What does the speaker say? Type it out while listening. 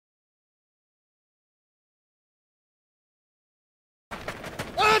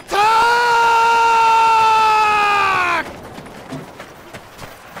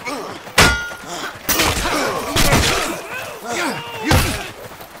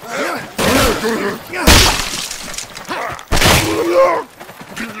I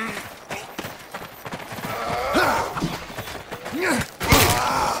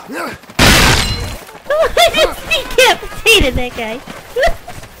just decapitated that guy.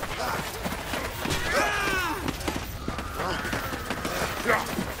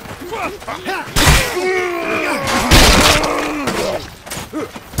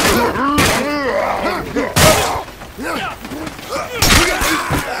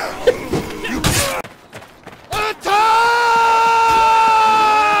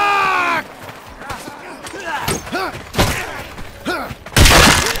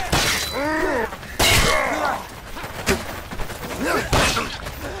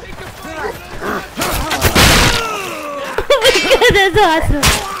 That's awesome.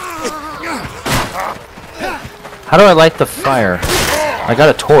 How do I light the fire? I got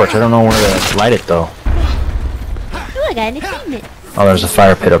a torch. I don't know where to light it though. Oh, I got an achievement. Oh, there's a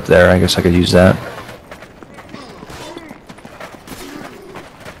fire pit up there. I guess I could use that.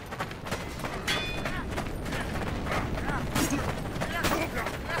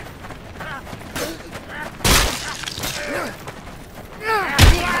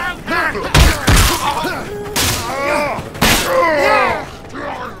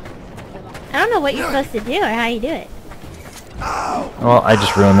 I don't know what you're supposed to do or how you do it. Well, I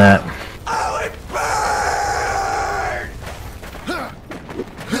just ruined that.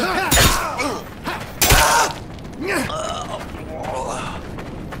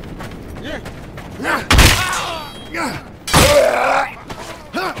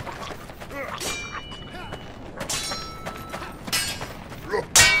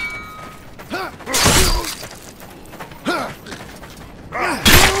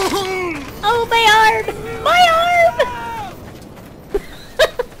 Oh, my arm! My arm!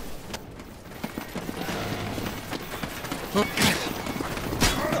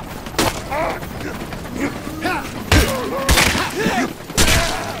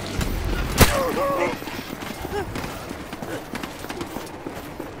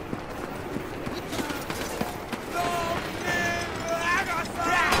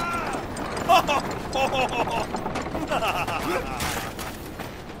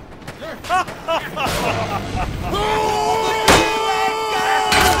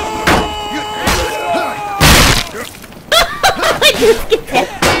 Just get that.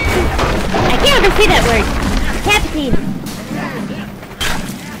 I can't ever say that word. Decapitated.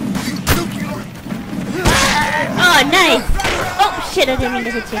 Oh, nice. Oh, shit, I didn't mean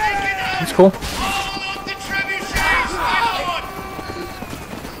to hit you. That's cool.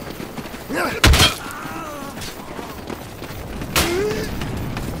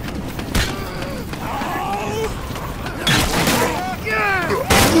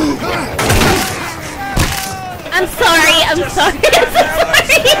 I'm sorry, I'm sorry, I'm so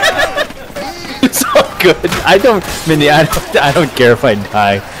sorry! It's all good. I don't care if I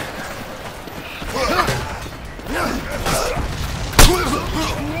die.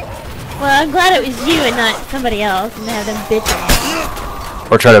 Well, I'm glad it was you and not somebody else and have them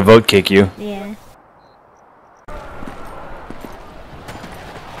bitching. Or try to vote kick you. Yeah.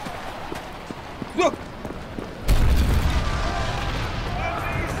 Look!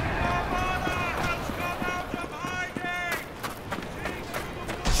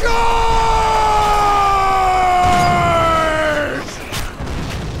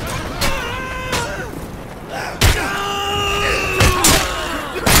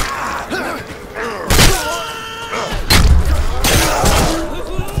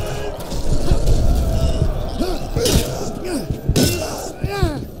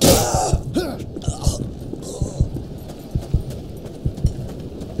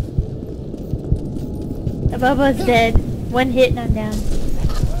 Bobo's dead. One hit and I'm down.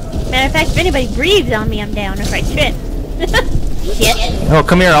 Matter of fact, if anybody breathes on me, I'm down if I trip. Shit. Oh,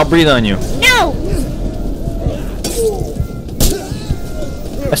 come here. I'll breathe on you. No!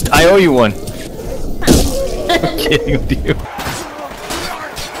 I owe you one. I'm kidding with you.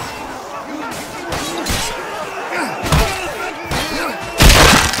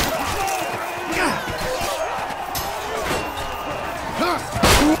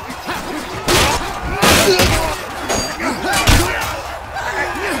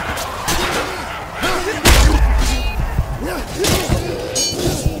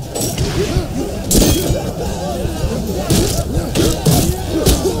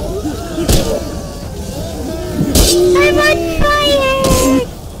 I'm on fire!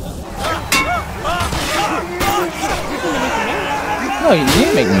 No, you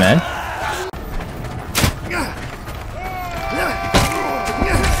didn't make me mad.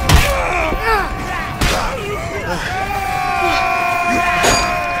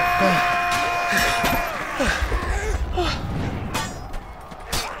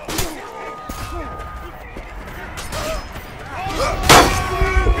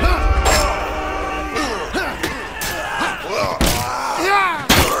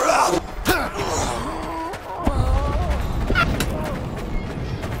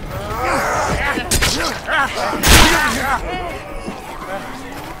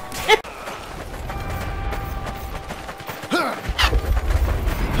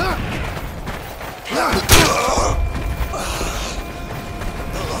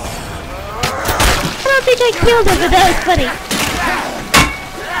 I killed him, but that was funny.